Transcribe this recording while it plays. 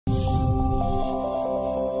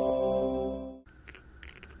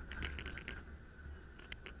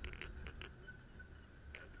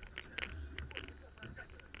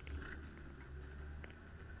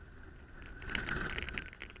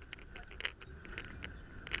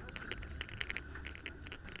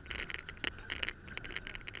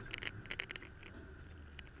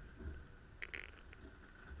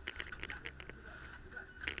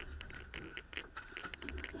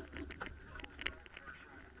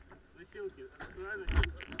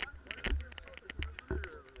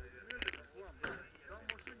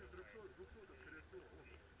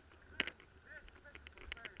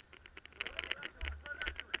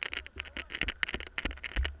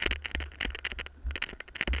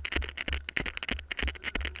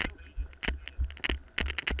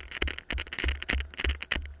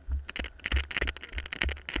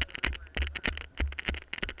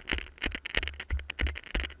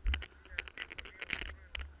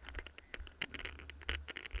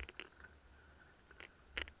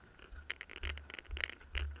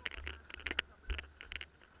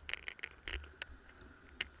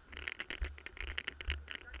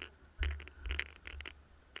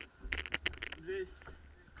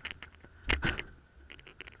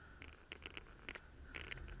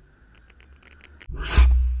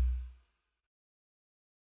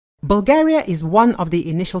Bulgaria is one of the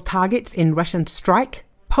initial targets in Russian strike.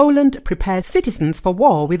 Poland prepares citizens for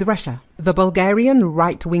war with Russia. The Bulgarian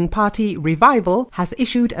right-wing party Revival has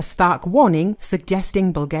issued a stark warning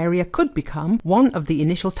suggesting Bulgaria could become one of the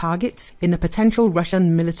initial targets in a potential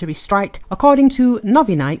Russian military strike, according to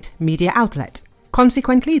Novinite media outlet.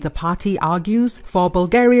 Consequently, the party argues for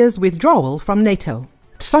Bulgaria's withdrawal from NATO.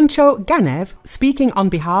 Soncho Ganev, speaking on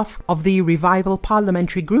behalf of the Revival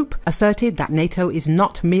parliamentary group, asserted that NATO is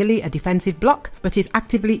not merely a defensive bloc, but is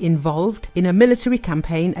actively involved in a military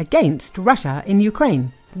campaign against Russia in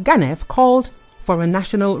Ukraine. Ganev called for a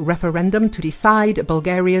national referendum to decide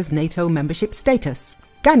Bulgaria's NATO membership status.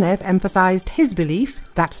 Ganev emphasized his belief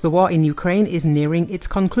that the war in Ukraine is nearing its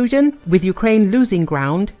conclusion, with Ukraine losing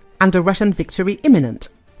ground and a Russian victory imminent.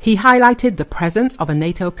 He highlighted the presence of a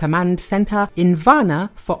NATO command center in Varna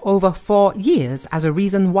for over 4 years as a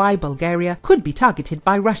reason why Bulgaria could be targeted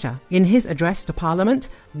by Russia. In his address to Parliament,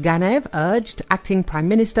 Ganev urged Acting Prime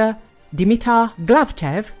Minister Dimitar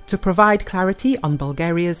Glavchev to provide clarity on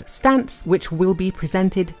Bulgaria's stance, which will be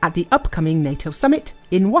presented at the upcoming NATO summit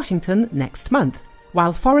in Washington next month.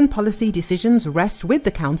 While foreign policy decisions rest with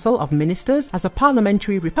the Council of Ministers, as a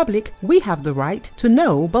parliamentary republic, we have the right to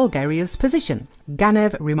know Bulgaria's position,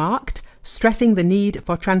 Ganev remarked, stressing the need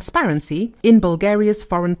for transparency in Bulgaria's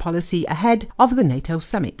foreign policy ahead of the NATO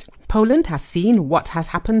summit. Poland has seen what has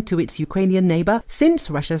happened to its Ukrainian neighbor since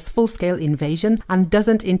Russia's full-scale invasion and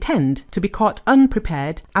doesn't intend to be caught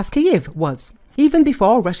unprepared as Kyiv was. Even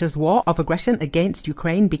before Russia's war of aggression against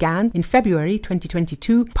Ukraine began in February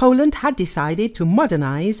 2022, Poland had decided to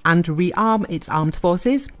modernize and rearm its armed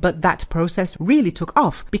forces, but that process really took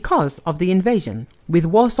off because of the invasion, with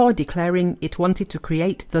Warsaw declaring it wanted to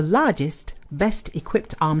create the largest,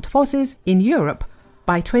 best-equipped armed forces in Europe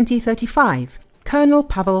by 2035. Colonel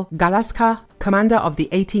Pavel Galaska, commander of the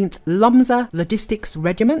 18th Lomza Logistics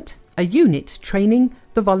Regiment, a unit training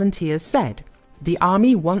the volunteers, said, "The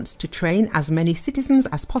army wants to train as many citizens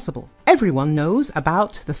as possible. Everyone knows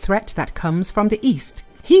about the threat that comes from the east."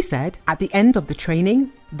 He said, at the end of the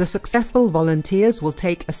training, the successful volunteers will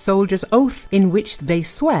take a soldier's oath in which they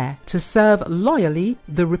swear to serve loyally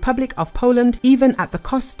the Republic of Poland even at the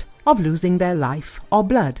cost of losing their life or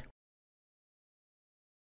blood.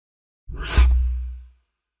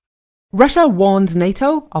 Russia warns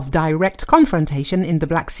NATO of direct confrontation in the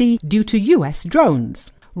Black Sea due to US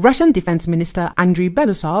drones. Russian Defense Minister Andriy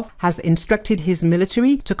Belousov has instructed his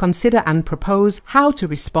military to consider and propose how to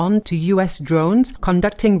respond to US drones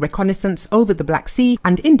conducting reconnaissance over the Black Sea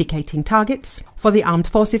and indicating targets for the armed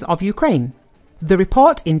forces of Ukraine. The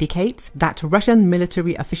report indicates that Russian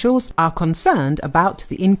military officials are concerned about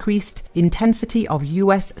the increased intensity of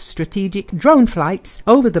US strategic drone flights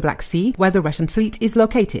over the Black Sea, where the Russian fleet is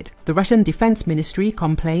located. The Russian Defense Ministry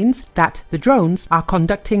complains that the drones are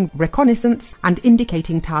conducting reconnaissance and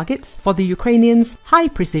indicating targets for the Ukrainians'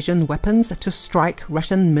 high-precision weapons to strike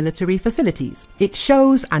Russian military facilities. It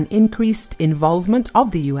shows an increased involvement of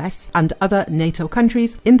the US and other NATO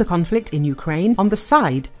countries in the conflict in Ukraine on the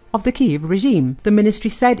side of the Kyiv regime, the ministry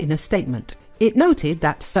said in a statement. It noted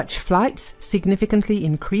that such flights significantly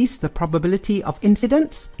increase the probability of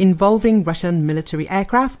incidents involving Russian military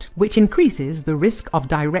aircraft, which increases the risk of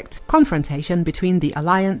direct confrontation between the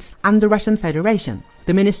alliance and the Russian Federation.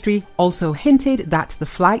 The ministry also hinted that the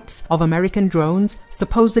flights of American drones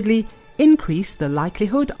supposedly increase the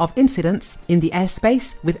likelihood of incidents in the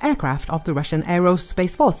airspace with aircraft of the Russian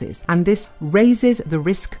aerospace forces, and this raises the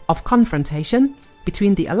risk of confrontation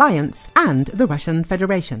between the alliance and the Russian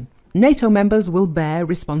Federation. NATO members will bear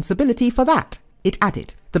responsibility for that, it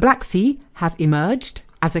added. The Black Sea has emerged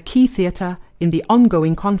as a key theatre in the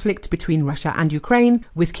ongoing conflict between Russia and Ukraine,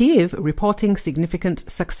 with Kyiv reporting significant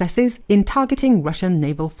successes in targeting Russian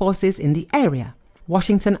naval forces in the area.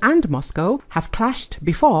 Washington and Moscow have clashed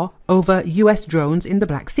before over US drones in the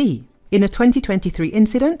Black Sea. In a 2023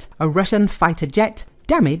 incident, a Russian fighter jet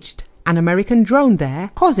damaged an American drone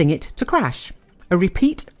there, causing it to crash. A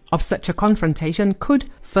repeat of such a confrontation could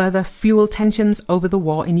further fuel tensions over the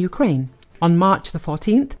war in Ukraine. On March the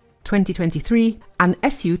 14th, 2023, an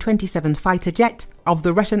Su-27 fighter jet of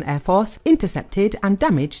the Russian Air Force intercepted and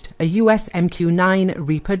damaged a US MQ-9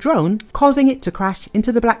 Reaper drone, causing it to crash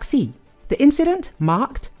into the Black Sea. The incident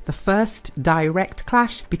marked the first direct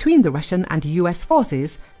clash between the Russian and US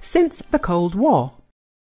forces since the Cold War.